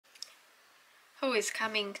Who is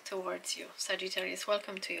coming towards you? Sagittarius,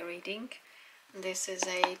 welcome to your reading. This is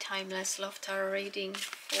a timeless love tarot reading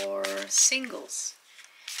for singles.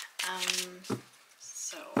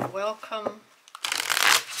 So welcome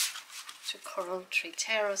to Coral Tree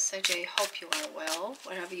Tarot. Sag, I hope you are well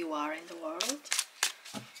wherever you are in the world.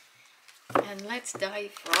 And let's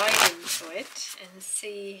dive right into it and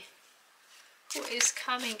see who is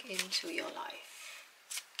coming into your life.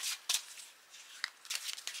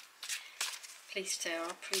 Please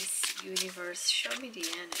Tarot, please Universe, show me the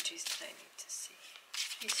energies that I need to see.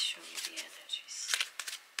 Please show me the energies.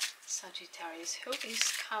 Sagittarius, who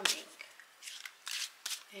is coming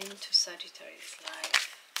into Sagittarius' life?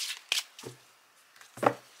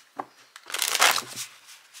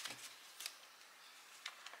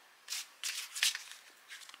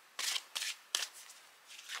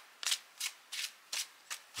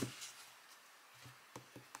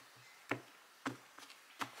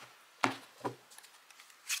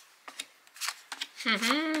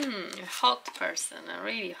 A hot person, a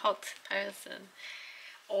really hot person,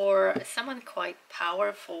 or someone quite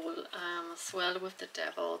powerful as well with the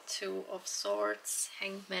Devil, Two of Swords,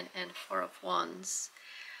 Hangman and Four of Wands.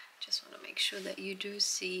 Just want to make sure that you do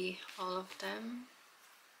see all of them.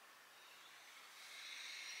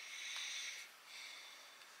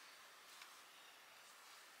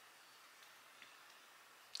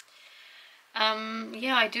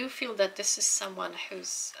 Yeah, I do feel that this is someone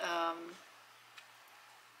who's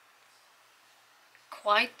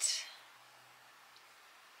quite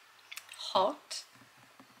hot.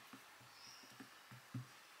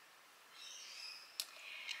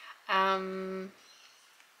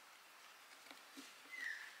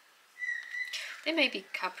 They may be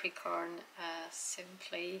Capricorn,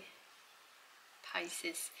 simply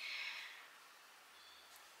Pisces.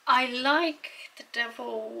 I like the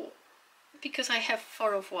Devil because I have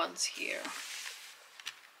Four of Wands here.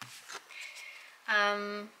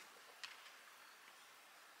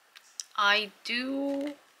 I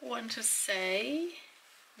do want to say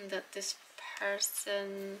that this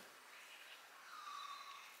person,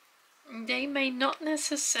 they may not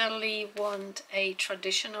necessarily want a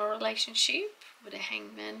traditional relationship with a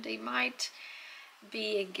Hangman. They might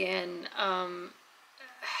be, again,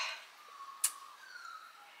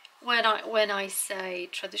 when I say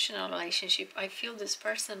traditional relationship, I feel this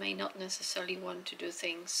person may not necessarily want to do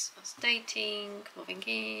things as dating, moving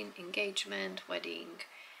in, engagement, wedding,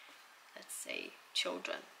 let's say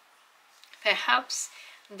children. Perhaps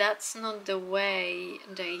that's not the way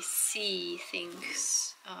they see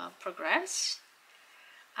things progress.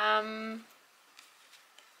 At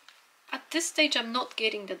this stage, I'm not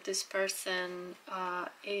getting that this person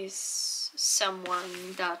is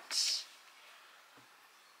someone that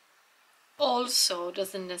also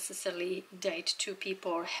doesn't necessarily date two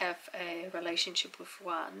people or have a relationship with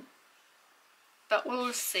one. But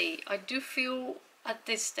we'll see. I do feel at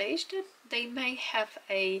this stage that they may have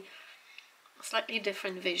a slightly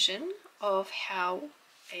different vision of how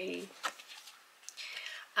a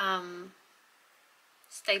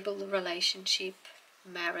stable relationship,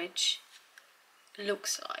 marriage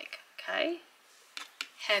looks like, okay?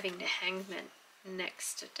 Having the Hangman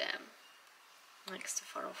next to them, next to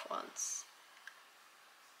Four of Wands.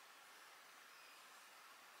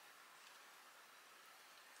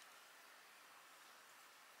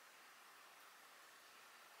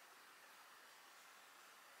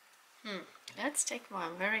 Let's take more.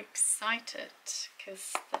 I'm very excited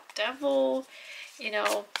because the Devil, you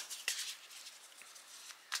know,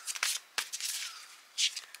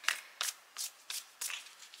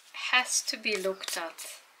 has to be looked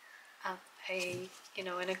at a, you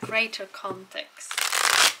know, in a greater context.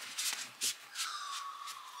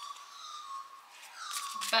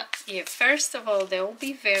 But yeah, first of all, they'll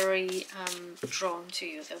be very drawn to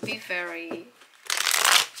you. They'll be very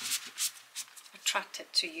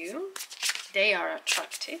attracted to you. They are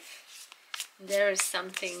attractive. There is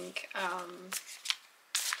something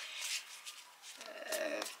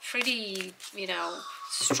pretty, you know,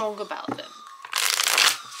 strong about them.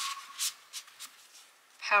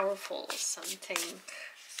 Powerful, something.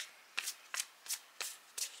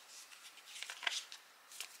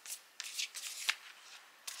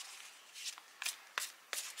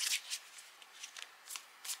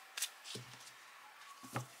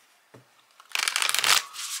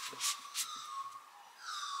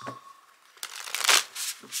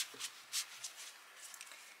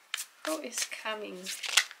 Who is coming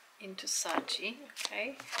into Sagi?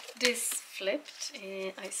 Okay, this flipped.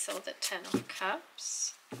 I saw the Ten of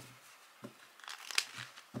Cups.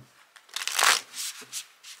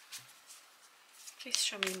 Please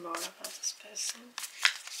show me more about this person.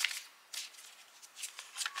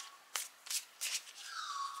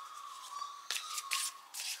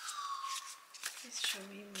 Show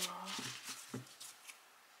me more.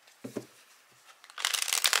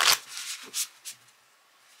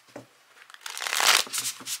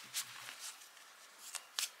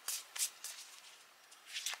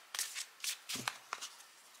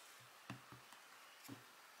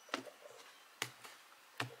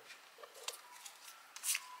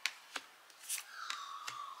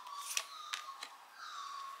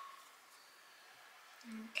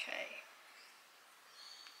 Okay.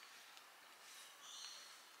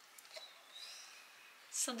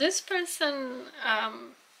 So this person,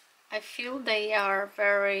 I feel they are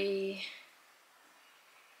very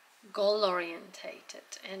goal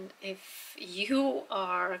orientated, and if you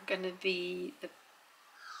are gonna be the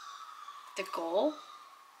goal,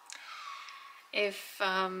 if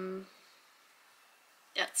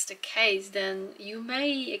that's the case, then you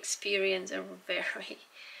may experience a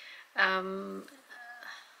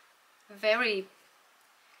very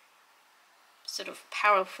sort of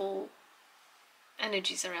powerful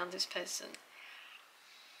energies around this person.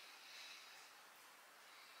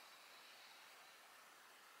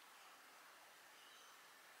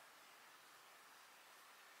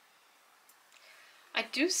 I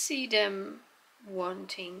do see them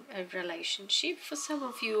wanting a relationship. For some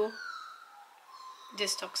of you,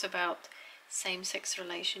 this talks about same-sex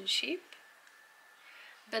relationship,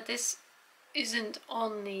 but this isn't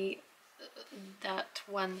only that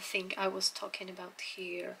one thing I was talking about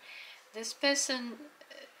here. This person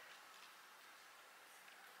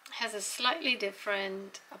has a slightly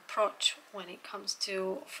different approach when it comes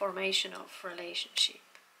to formation of relationship.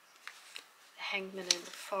 The Hangman and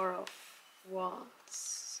the Four of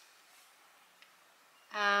Wands.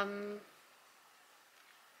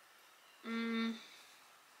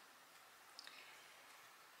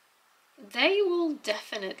 They will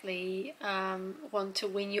definitely want to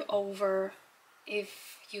win you over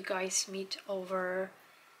if you guys meet over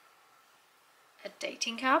a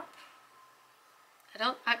dating app. I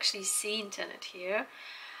don't actually see internet here,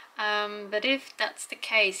 but if that's the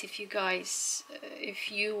case, if you guys,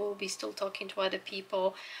 if you will be still talking to other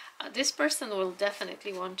people, this person will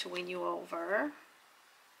definitely want to win you over.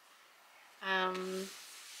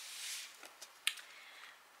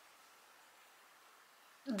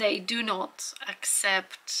 They do not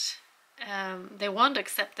accept, they won't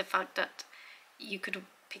accept the fact that you could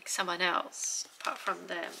pick someone else apart from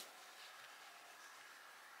them.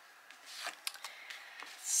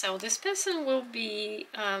 So this person will be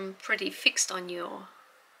pretty fixed on you,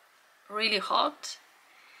 really hot,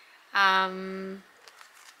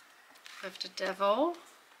 with the Devil,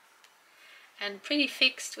 and pretty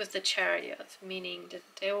fixed with the Chariot, meaning that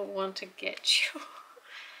they will want to get you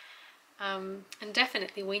and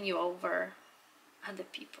definitely win you over other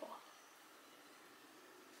people.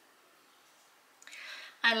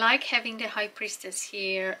 I like having the High Priestess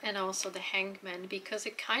here and also the Hangman, because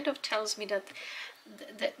it kind of tells me that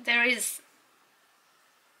there isn't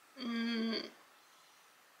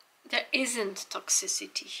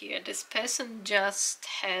toxicity here. This person just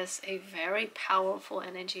has a very powerful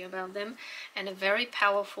energy about them, and a very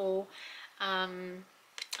powerful,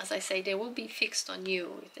 as I say, they will be fixed on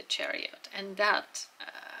you with the Chariot, and that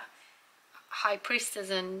High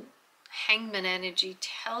Priestess and Hangman energy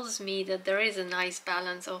tells me that there is a nice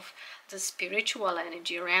balance of the spiritual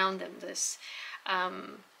energy around them. This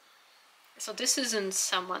so this isn't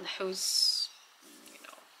someone who's, you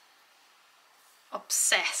know,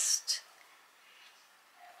 obsessed.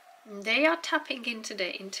 They are tapping into their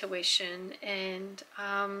intuition, and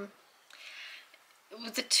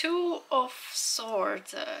with the Two of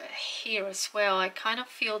Swords here as well, I kind of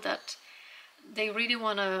feel that they really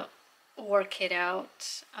want to work it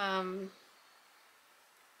out,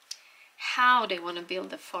 how they want to build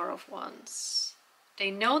the Four of Wands. They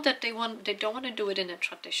know that they don't want to do it in a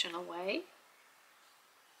traditional way.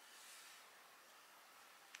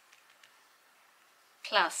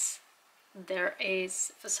 Plus, there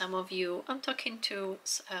is, for some of you, I'm talking to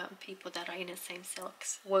people that are in a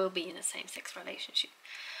same-sex, will be in a same-sex relationship.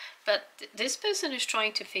 But this person is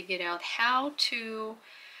trying to figure out how to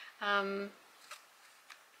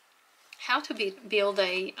build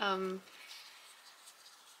a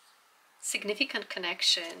significant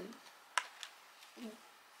connection,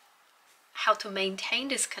 how to maintain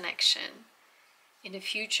this connection in the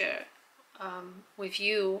future with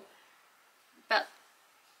you, but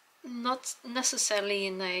not necessarily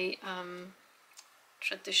in a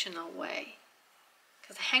traditional way,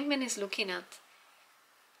 because the Hangman is looking at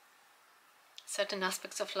certain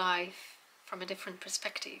aspects of life from a different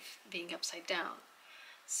perspective, being upside down.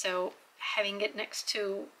 So having it next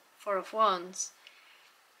to Four of Wands,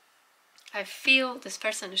 I feel this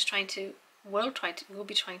person is trying to will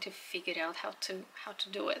be trying to figure out how to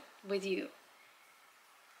do it with you.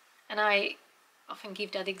 And I often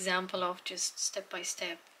give that example of just step by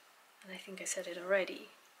step, and I think I said it already.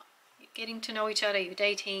 You're getting to know each other, you're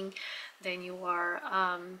dating, then you are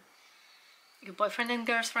your boyfriend and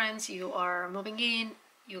girlfriends, you are moving in,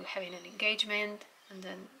 you're having an engagement, and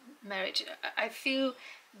then marriage. I feel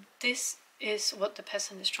this is what the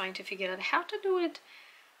person is trying to figure out how to do it,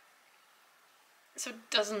 so it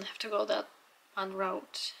doesn't have to go that one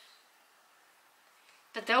route.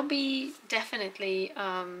 But there'll be definitely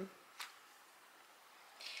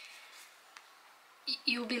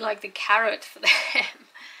you'll be like the carrot for them.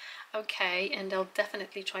 Okay, and they'll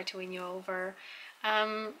definitely try to win you over.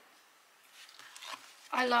 I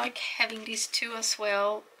like having these two as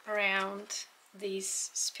well around these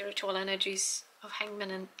spiritual energies of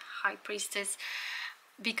Hangman and High Priestess,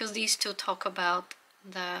 because these two talk about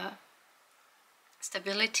the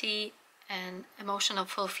stability and emotional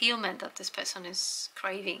fulfillment that this person is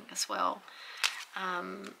craving as well.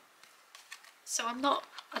 So I'm not,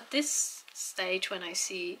 at this stage when I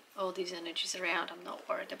see all these energies around, I'm not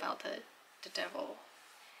worried about the devil.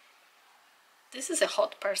 This is a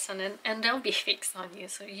hot person, and they'll be fixed on you,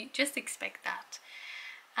 so you just expect that.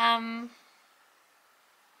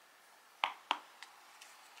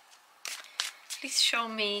 Please show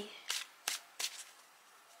me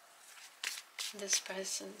this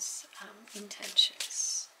person's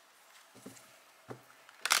intentions.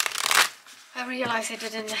 I realize I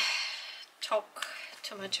didn't talk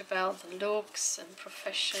too much about the looks and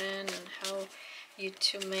profession and how you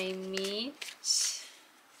two may meet.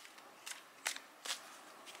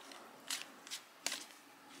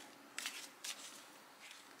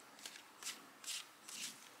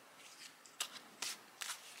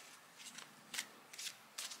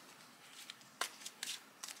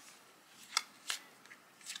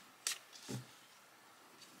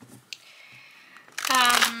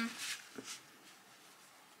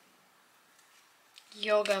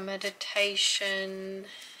 Yoga, meditation,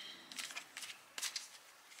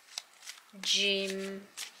 gym.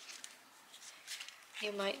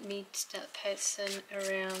 You might meet that person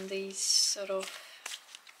around these sort of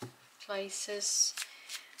places.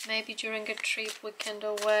 Maybe during a trip, weekend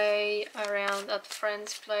away, around at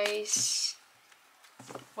friend's place,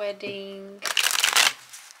 wedding.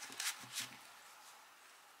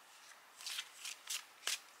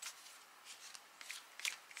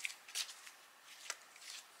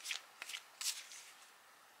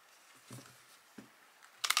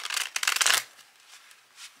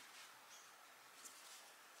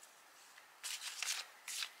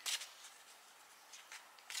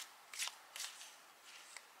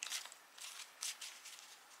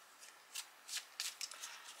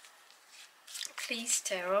 Please,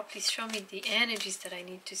 Tarot, please show me the energies that I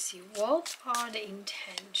need to see. What are the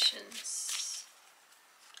intentions?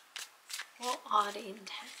 What are the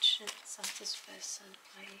intentions of this person,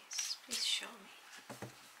 please? Please show me.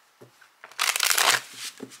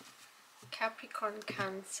 Capricorn,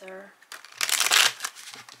 Cancer,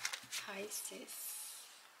 Pisces.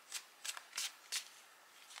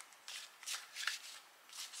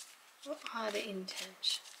 What are the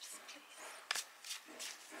intentions?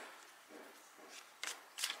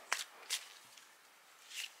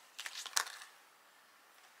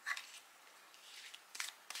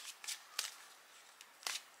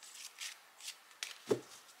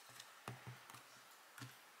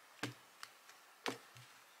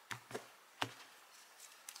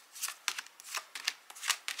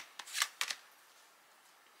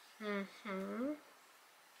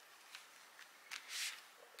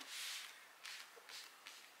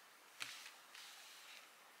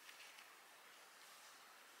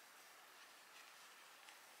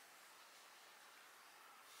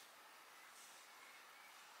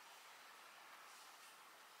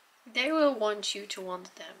 They will want you to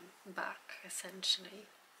want them back, essentially.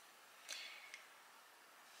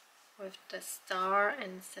 With the Star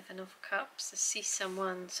and Seven of Cups, I see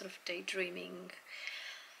someone sort of daydreaming,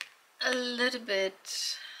 a little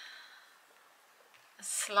bit, a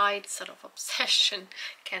slight sort of obsession.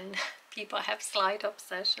 Can people have slight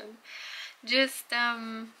obsession? Just,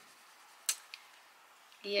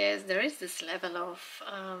 yes, there is this level of,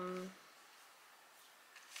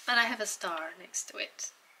 but I have a star next to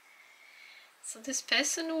it. So this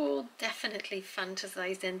person will definitely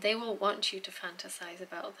fantasize, and they will want you to fantasize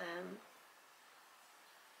about them.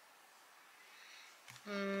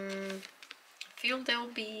 I feel they'll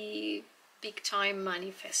be big time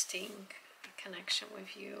manifesting a connection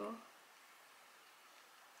with you.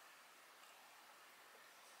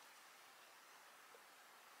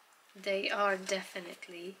 They are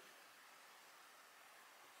definitely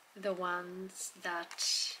the ones that,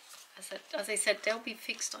 as I said, they'll be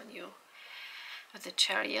fixed on you with the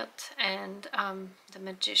Chariot and the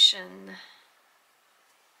Magician.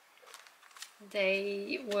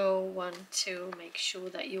 They will want to make sure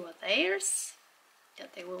that you are theirs,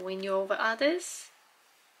 that they will win you over others.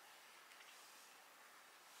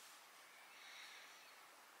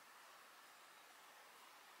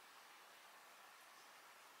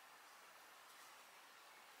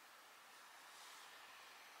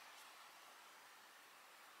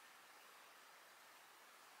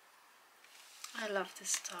 I love the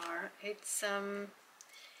star. It's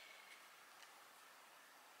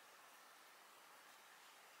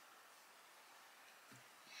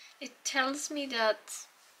it tells me that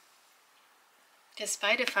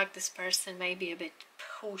despite the fact this person may be a bit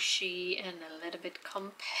pushy and a little bit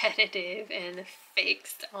competitive and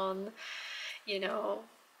fixed on, you know,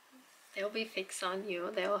 they'll be fixed on you,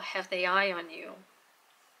 they'll have their eye on you.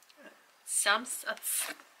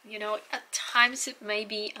 You know, at times it may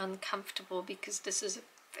be uncomfortable because this is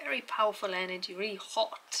a very powerful energy, really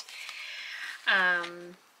hot.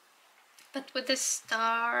 But with the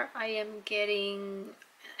star, I am getting,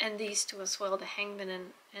 and these two as well, the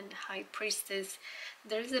Hangman and High Priestess,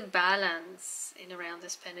 there's a balance in around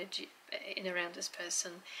this energy, in around this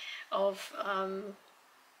person, of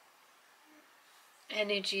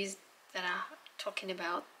energies that are talking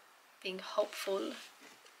about being hopeful,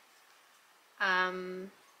 and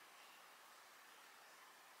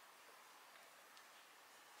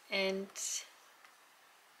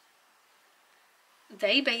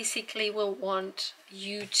they basically will want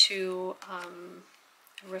you to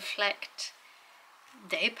reflect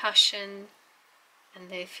their passion and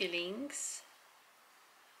their feelings.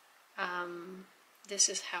 This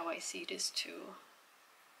is how I see this too.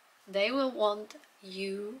 They will want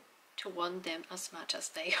you to want them as much as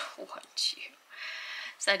they want you.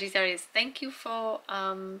 Sagittarius, thank you for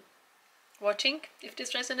watching. If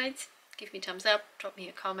this resonates, give me a thumbs up, drop me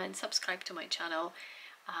a comment, subscribe to my channel,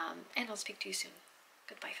 and I'll speak to you soon.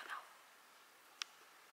 Goodbye for now.